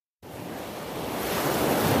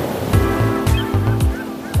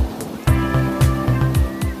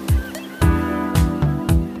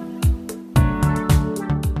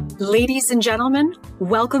Ladies and gentlemen,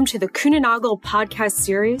 welcome to the Kuehne+Nagel podcast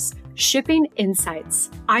series, Shipping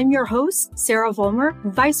Insights. I'm your host, Sara Vollmer,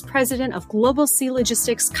 Vice President of Global Sea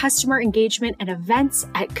Logistics Customer Engagement and Events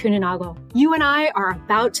at Kuehne+Nagel. You and I are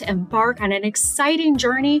about to embark on an exciting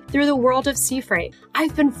journey through the world of sea freight.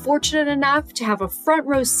 I've been fortunate enough to have a front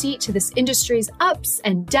row seat to this industry's ups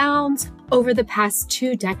and downs over the past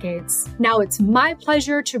 2 decades. Now it's my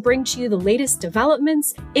pleasure to bring to you the latest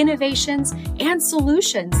developments, innovations, and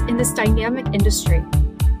solutions in this dynamic industry.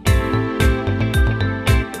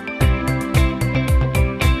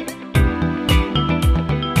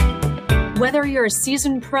 Whether you're a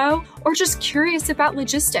seasoned pro or just curious about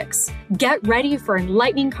logistics, get ready for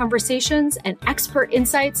enlightening conversations and expert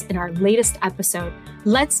insights in our latest episode.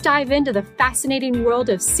 Let's dive into the fascinating world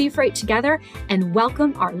of sea freight together and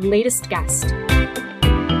welcome our latest guest.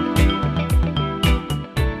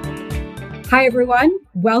 Hi, everyone.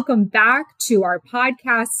 Welcome back to our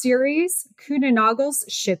podcast series, Kuehne+Nagel's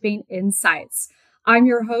Shipping Insights. I'm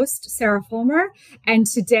your host, Sara Vollmer, and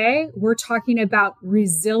today we're talking about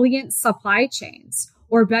resilient supply chains,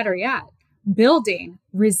 or better yet, building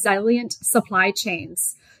resilient supply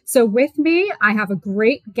chains. So with me, I have a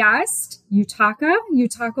great guest, Yutaka.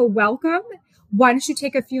 Yutaka, welcome. Why don't you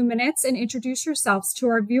take a few minutes and introduce yourselves to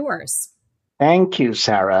our viewers? Thank you,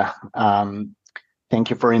 Sara. Thank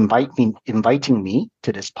you for inviting me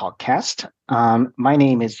to this podcast. My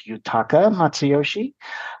name is Yutaka Matsuyoshi.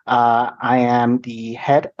 I am the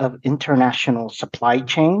head of international supply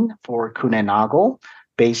chain for Kuehne+Nagel,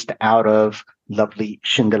 based out of lovely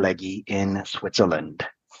Schindellegi in Switzerland.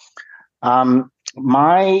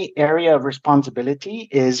 My area of responsibility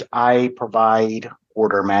is I provide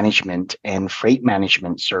order management and freight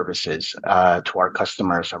management services to our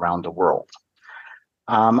customers around the world.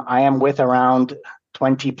 I am with around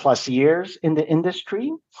 20 plus years in the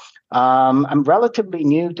industry. I'm relatively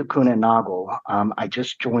new to Kuehne+Nagel. I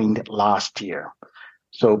just joined last year.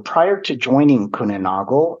 So prior to joining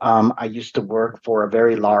Kuehne+Nagel, I used to work for a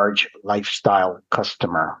very large lifestyle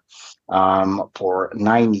customer for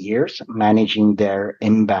 9 years, managing their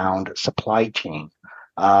inbound supply chain,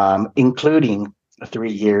 including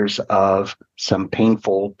 3 years of some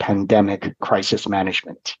painful pandemic crisis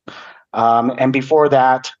management. And before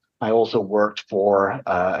that, I also worked for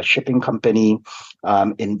a shipping company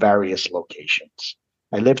in various locations.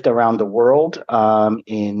 I lived around the world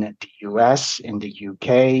in the US, in the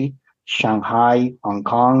UK, Shanghai, Hong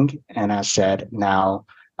Kong, and as said, now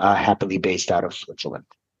happily based out of Switzerland.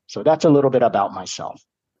 So that's a little bit about myself.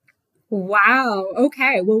 Wow.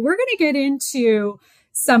 Okay. Well, we're going to get into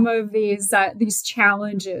some of these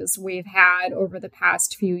challenges we've had over the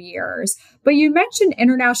past few years. But you mentioned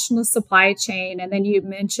international supply chain, and then you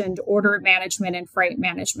mentioned order management and freight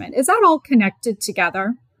management. Is that all connected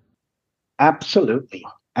together? Absolutely.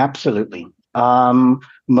 Absolutely.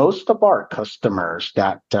 Most of our customers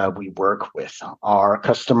that we work with are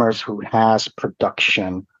customers who has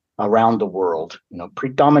production around the world,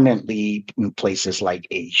 predominantly in places like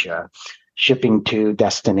Asia, shipping to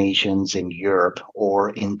destinations in Europe or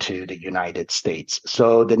into the United States.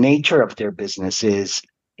 So the nature of their business is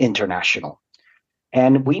international.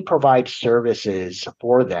 And we provide services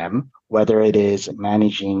for them, whether it is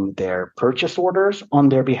managing their purchase orders on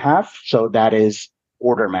their behalf. So that is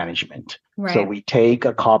order management. Right. So we take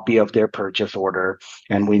a copy of their purchase order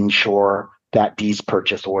and we ensure that these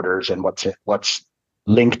purchase orders and what's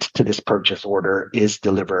linked to this purchase order is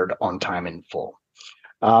delivered on time in full.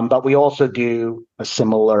 But we also do a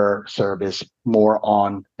similar service more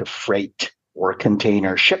on the freight or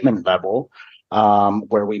container shipment level,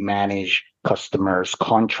 where we manage customers'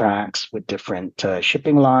 contracts with different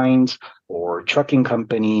shipping lines or trucking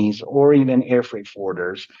companies or even air freight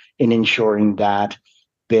forwarders in ensuring that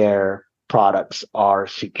their products are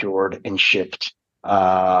secured and shipped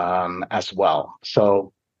as well.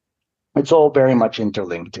 So it's all very much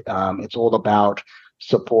interlinked. It's all about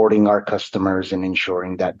supporting our customers and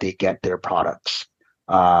ensuring that they get their products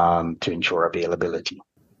to ensure availability.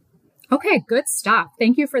 Okay, good stuff.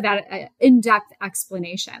 Thank you for that in-depth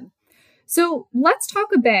explanation. So let's talk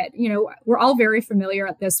a bit, we're all very familiar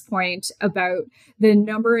at this point about the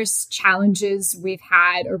numerous challenges we've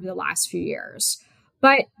had over the last few years.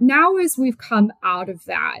 But now as we've come out of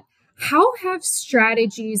that, how have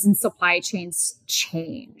strategies and supply chains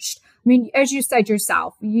changed? I mean, as you said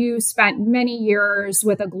yourself, you spent many years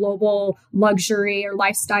with a global luxury or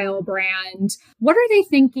lifestyle brand. What are they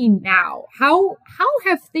thinking now? How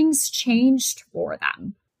have things changed for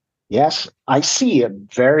them? Yes, I see a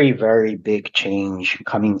very, very big change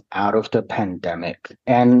coming out of the pandemic.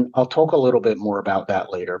 And I'll talk a little bit more about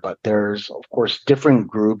that later. But there's, of course, different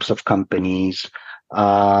groups of companies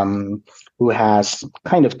who has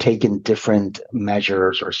kind of taken different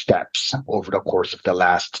measures or steps over the course of the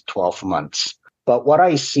last 12 months. But what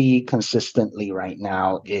I see consistently right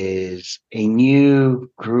now is a new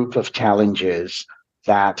group of challenges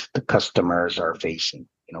that the customers are facing.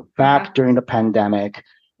 Back during the pandemic, it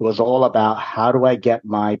was all about how do I get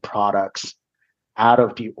my products out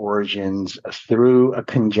of the origins through a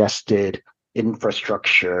congested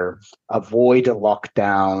infrastructure, avoid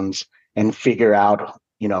lockdowns, and figure out,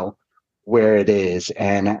 where it is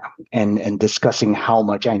and discussing how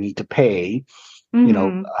much I need to pay,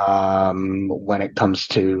 when it comes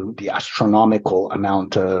to the astronomical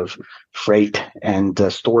amount of freight and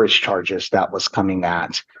storage charges that was coming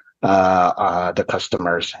at the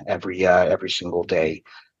customers every single day.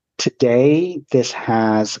 Today, this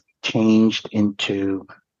has changed into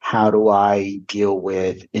how do I deal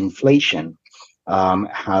with inflation?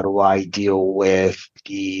 How do I deal with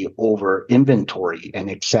the over inventory and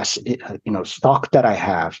excess, stock that I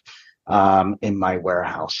have in my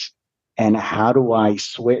warehouse? And how do I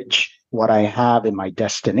switch what I have in my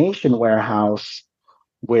destination warehouse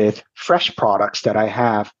with fresh products that I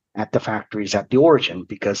have at the factories at the origin?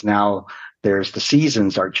 Because now the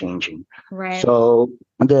seasons are changing. Right. So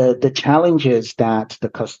the challenges that the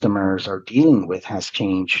customers are dealing with has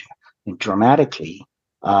changed dramatically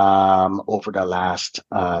over the last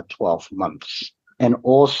 12 months. And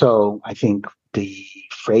also, I think the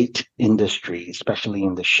freight industry, especially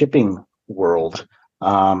in the shipping world,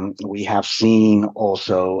 we have seen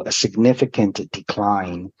also a significant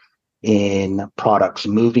decline in products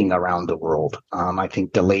moving around the world. I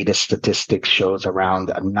think the latest statistics shows around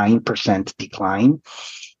a 9% decline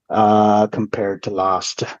compared to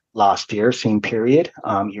last year, same period,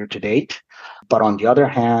 year to date. But on the other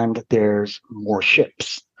hand, there's more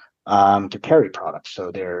ships to carry products.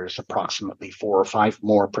 So there's approximately 4 or 5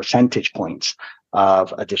 more percentage points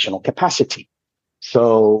of additional capacity.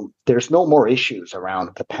 So there's no more issues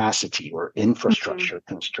around capacity or infrastructure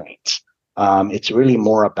constraints. It's really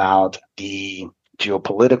more about the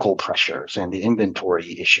geopolitical pressures and the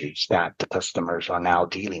inventory issues that the customers are now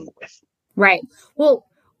dealing with. Right. Well,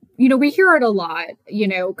 we hear it a lot,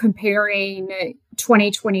 comparing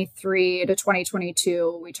 2023 to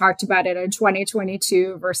 2022. We talked about it in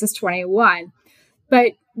 2022 versus 21.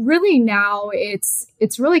 But really now it's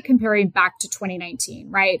really comparing back to 2019,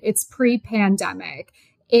 right? It's pre-pandemic.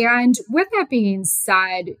 And with that being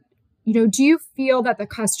said, do you feel that the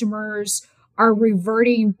customers are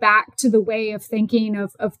reverting back to the way of thinking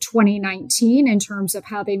of 2019 in terms of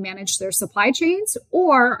how they manage their supply chains?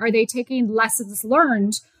 Or are they taking lessons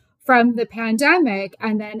learned from the pandemic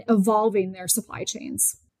and then evolving their supply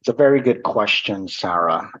chains? It's a very good question,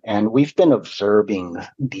 Sarah. And we've been observing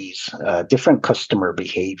these different customer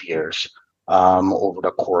behaviors over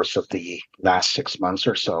the course of the last 6 months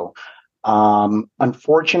or so.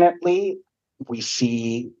 Unfortunately, we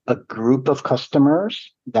see a group of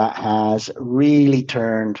customers that has really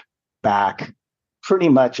turned back pretty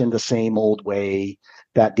much in the same old way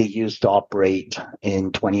that they used to operate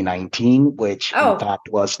in 2019, which in fact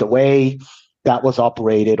was the way that was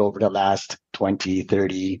operated over the last 20,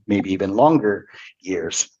 30, maybe even longer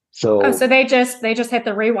years. So they just hit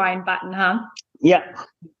the rewind button, huh? Yeah,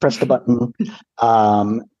 press the button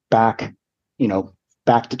back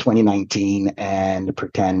to 2019 and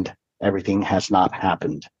pretend everything has not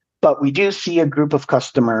happened. But we do see a group of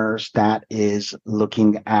customers that is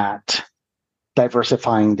looking at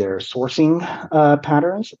diversifying their sourcing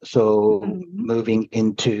patterns. So moving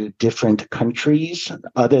into different countries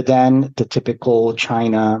other than the typical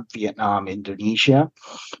China, Vietnam, Indonesia.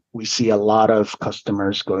 We see a lot of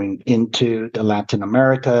customers going into the Latin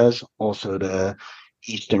Americas, also the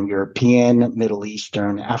Eastern European, Middle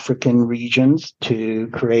Eastern, African regions to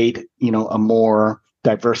create, a more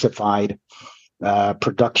diversified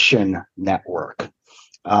production network.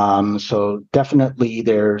 So definitely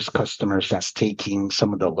there's customers that's taking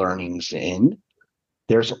some of the learnings in.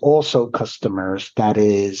 There's also customers that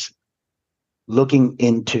is looking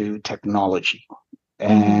into technology.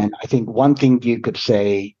 And I think one thing you could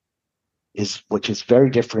say which is very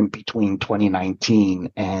different between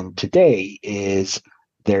 2019 and today, is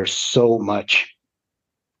there's so much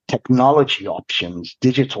technology options,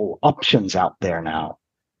 digital options out there now.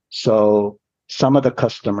 So some of the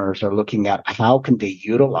customers are looking at how can they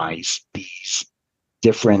utilize these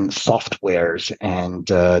different softwares and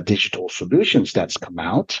digital solutions that's come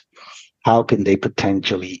out. How can they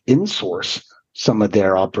potentially insource some of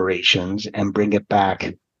their operations and bring it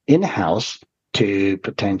back in-house to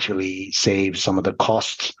potentially save some of the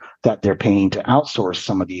costs that they're paying to outsource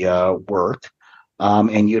some of the work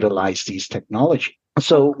and utilize these technology.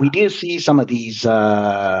 So we do see some of these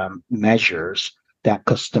measures that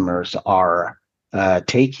customers are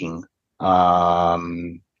taking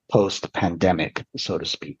post-pandemic, so to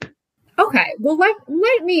speak. Okay. Well, let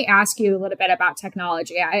me ask you a little bit about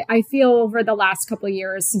technology. I feel over the last couple of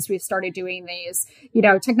years since we've started doing these,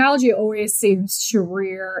 technology always seems to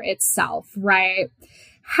rear itself, right?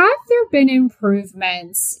 Have there been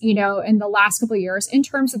improvements, in the last couple of years in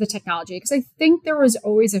terms of the technology? Because I think there was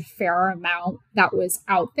always a fair amount that was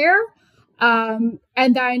out there. And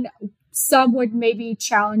then some would maybe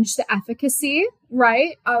challenge the efficacy,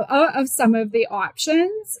 right, of some of the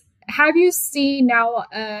options. Have you seen now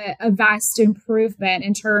a vast improvement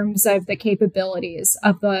in terms of the capabilities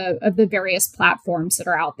of the various platforms that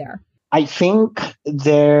are out there? I think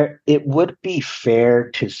it would be fair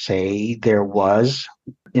to say there was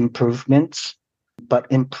improvements, but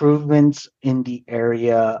improvements in the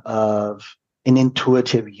area of an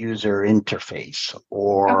intuitive user interface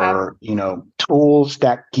or, tools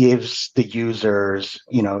that gives the users,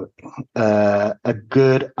 a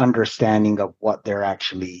good understanding of what they're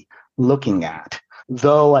actually looking at.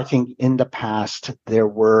 Though I think in the past, there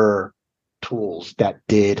were tools that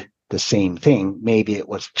did the same thing. Maybe it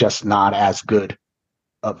was just not as good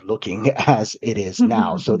of looking as it is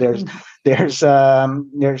now. So there's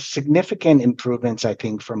significant improvements, I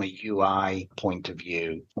think, from a UI point of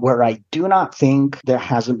view. Where I do not think there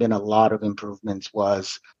hasn't been a lot of improvements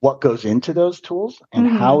was what goes into those tools and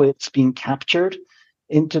how it's being captured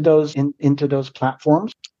into those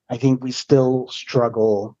platforms. I think we still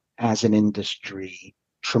struggle as an industry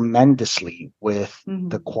tremendously with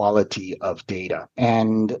the quality of data.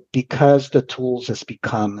 And because the tools has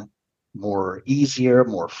become more easier,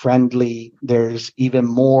 more friendly, there's even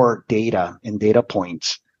more data and data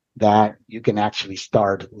points that you can actually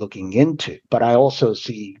start looking into. But I also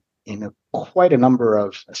see quite a number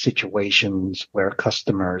of situations where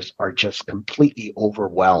customers are just completely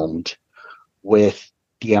overwhelmed with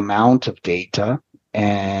the amount of data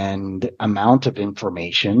and amount of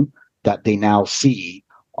information that they now see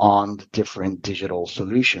on the different digital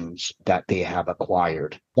solutions that they have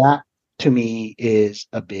acquired. That, to me, is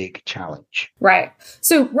a big challenge. Right.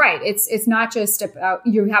 So, it's not just about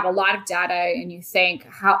you have a lot of data and you think,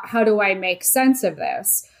 how do I make sense of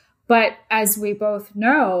this? But as we both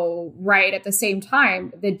know, right, at the same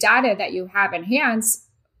time, the data that you have in hands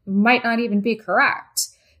might not even be correct.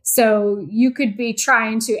 So you could be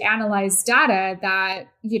trying to analyze data that,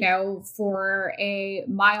 for a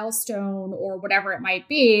milestone or whatever it might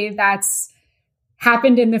be, that's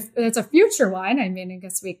happened it's a future one. I mean, I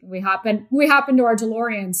guess we hop into our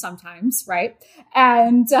DeLorean sometimes, right?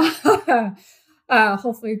 And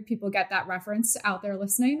hopefully people get that reference out there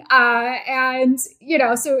listening.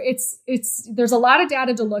 So it's there's a lot of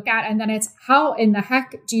data to look at, and then it's how in the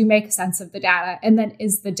heck do you make sense of the data, and then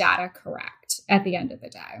is the data correct at the end of the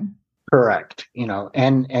day? Correct.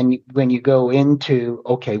 And when you go into,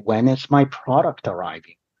 okay, when is my product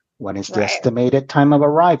arriving? When is the estimated time of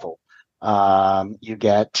arrival? You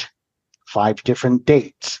get 5 different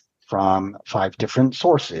dates from 5 different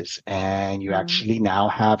sources, and you actually now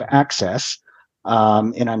have access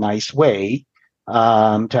in a nice way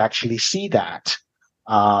to actually see that.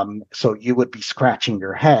 So you would be scratching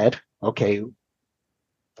your head, okay,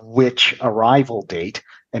 which arrival date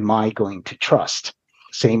am I going to trust?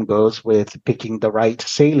 Same goes with picking the right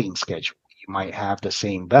sailing schedule. You might have the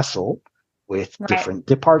same vessel with different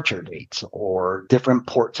departure dates or different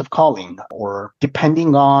ports of calling, or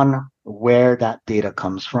depending on where that data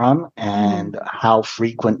comes from and how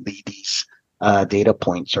frequently these data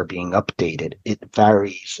points are being updated. It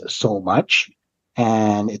varies so much.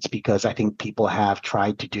 And it's because I think people have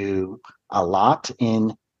tried to do a lot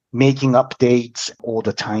in making updates all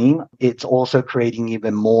the time. It's also creating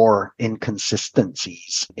even more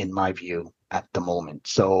inconsistencies, in my view, at the moment.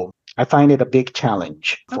 So I find it a big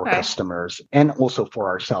challenge for customers and also for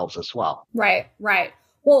ourselves as well. Right.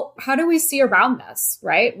 Well, how do we see around this,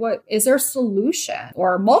 right? What is there a solution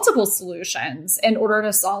or multiple solutions in order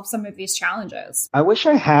to solve some of these challenges? I wish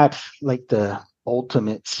I had like the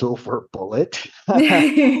ultimate silver bullet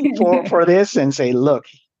for this and say, look,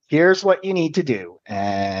 here's what you need to do,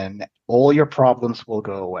 and all your problems will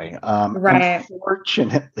go away.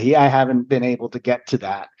 Unfortunately, I haven't been able to get to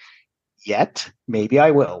that yet. Maybe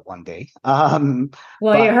I will one day. You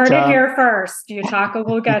heard it here first. Yutaka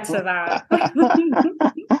will get to that.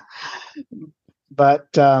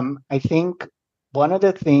 But I think one of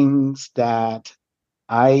the things that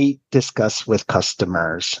I discuss with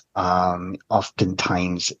customers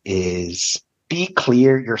oftentimes is be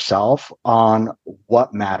clear yourself on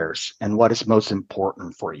what matters and what is most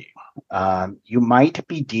important for you. You might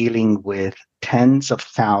be dealing with tens of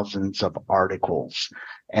thousands of articles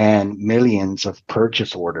and millions of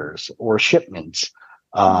purchase orders or shipments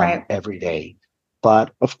every day.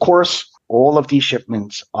 But of course, all of these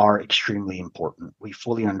shipments are extremely important. We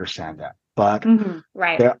fully understand that. But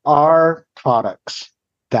there are products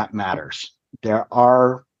that matters. There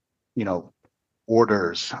are,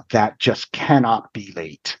 orders that just cannot be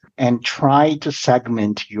late, and try to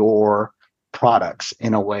segment your products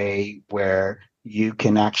in a way where you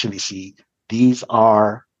can actually see these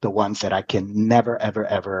are the ones that I can never, ever,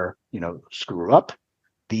 ever, screw up.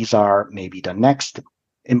 These are maybe the next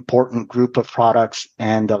important group of products,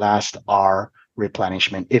 and the last are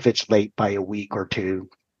replenishment. If it's late by a week or two,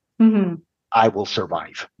 I will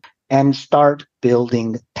survive. And start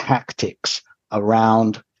building tactics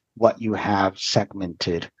around what you have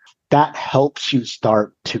segmented. That helps you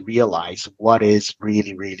start to realize what is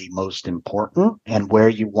really, really most important and where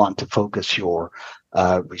you want to focus your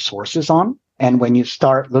resources on. And when you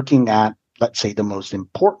start looking at, let's say, the most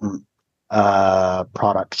important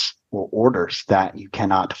products or orders that you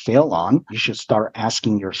cannot fail on, you should start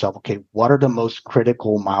asking yourself, okay, what are the most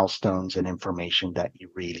critical milestones and information that you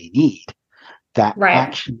really need? That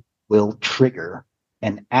action will trigger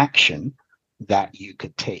an action that you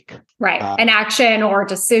could take. An action or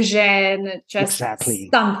decision, just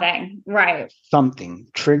something. Something,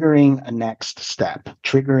 triggering a next step,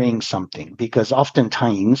 triggering something, because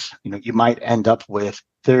oftentimes, you might end up with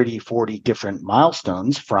 30, 40 different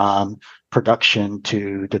milestones from production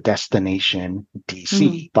to the destination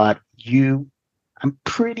DC, but I'm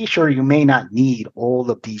pretty sure you may not need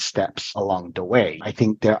all of these steps along the way. I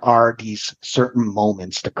think there are these certain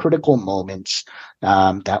moments, the critical moments,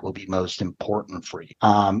 that will be most important for you.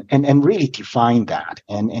 And really define that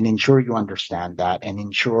and ensure you understand that, and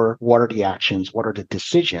ensure what are the actions, what are the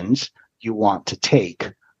decisions you want to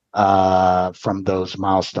take from those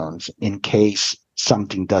milestones in case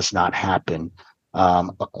something does not happen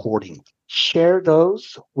accordingly. Share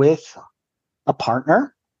those with a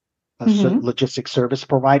partner, a logistics service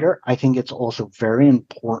provider. I think it's also very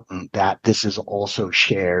important that this is also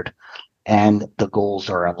shared and the goals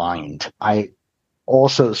are aligned. I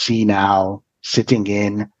also see now, sitting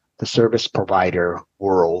in the service provider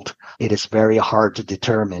world, it is very hard to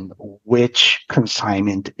determine which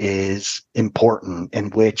consignment is important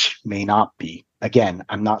and which may not be. Again,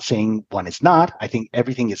 I'm not saying one is not. I think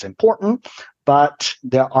everything is important, but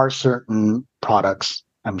there are certain products,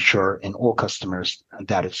 I'm sure, in all customers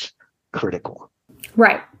that is critical.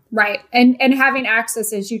 Right. And having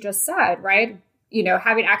access, as you just said, right?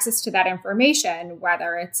 Having access to that information,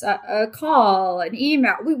 whether it's a call, an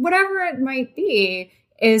email, whatever it might be,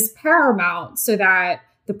 is paramount so that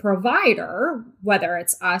the provider, whether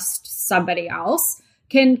it's us, somebody else,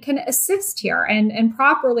 can assist here and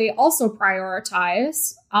properly also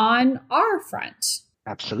prioritize on our front.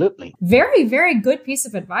 Absolutely. Very, very good piece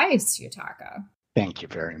of advice, Yutaka. Thank you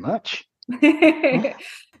very much.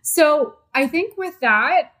 So I think with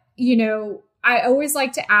that, I always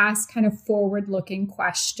like to ask kind of forward-looking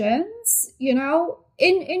questions,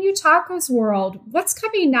 in Yutaka's world, what's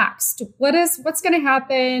coming next? What's going to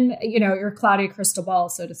happen, your cloudy crystal ball,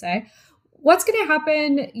 so to say. What's going to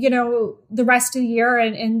happen, the rest of the year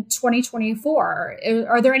in 2024?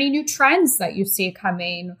 Are there any new trends that you see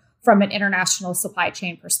coming from an international supply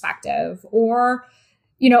chain perspective? Or,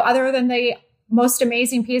 other than the most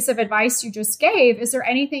amazing piece of advice you just gave, is there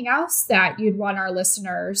anything else that you'd want our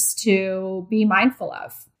listeners to be mindful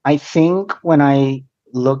of? I think when I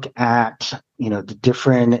look at, the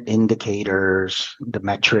different indicators, the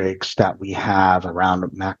metrics that we have around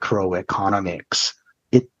macroeconomics,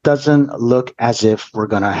 it doesn't look as if we're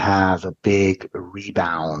going to have a big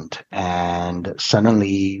rebound and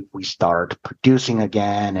suddenly we start producing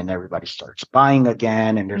again and everybody starts buying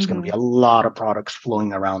again and there's going to be a lot of products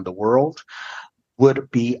flowing around the world.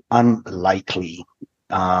 Would be unlikely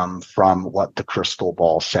from what the crystal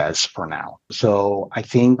ball says for now. So I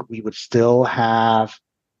think we would still have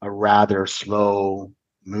a rather slow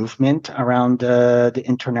movement around the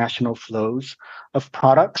international flows of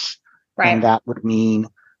products. And that would mean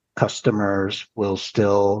customers will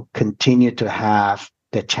still continue to have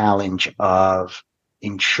the challenge of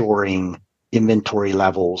ensuring inventory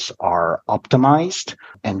levels are optimized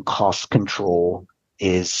and cost control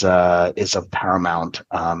is of paramount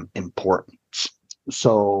importance.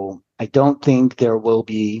 So I don't think there will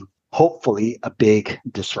be, hopefully, a big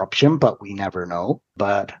disruption, but we never know.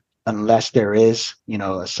 But unless there is,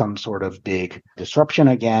 some sort of big disruption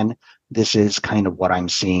again, this is kind of what I'm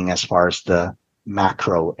seeing as far as the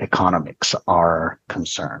macroeconomics are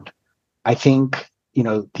concerned. I think,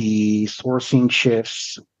 the sourcing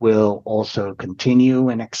shifts will also continue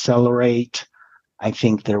and accelerate. I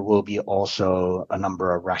think there will be also a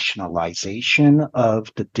number of rationalization of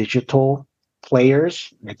the digital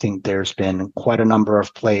players. I think there's been quite a number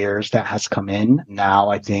of players that has come in. Now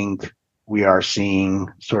I think we are seeing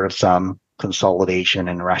sort of some consolidation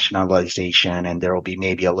and rationalization, and there will be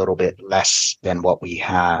maybe a little bit less than what we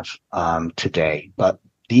have today. But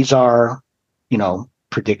these are,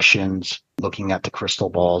 predictions. Looking at the crystal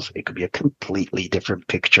balls, it could be a completely different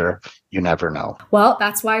picture. You never know. Well,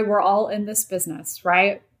 that's why we're all in this business,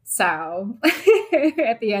 right? So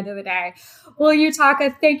at the end of the day, well,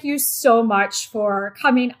 Yutaka, thank you so much for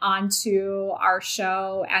coming onto our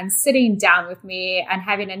show and sitting down with me and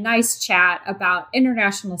having a nice chat about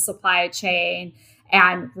international supply chain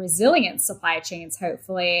and resilient supply chains,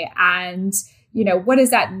 hopefully. And, what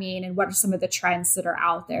does that mean? And what are some of the trends that are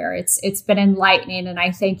out there? It's been enlightening. And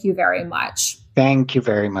I thank you very much. Thank you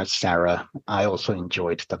very much, Sarah. I also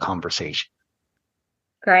enjoyed the conversation.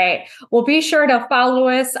 Great. Well, be sure to follow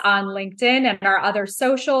us on LinkedIn and our other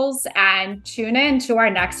socials and tune in to our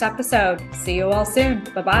next episode. See you all soon.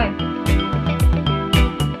 Bye-bye.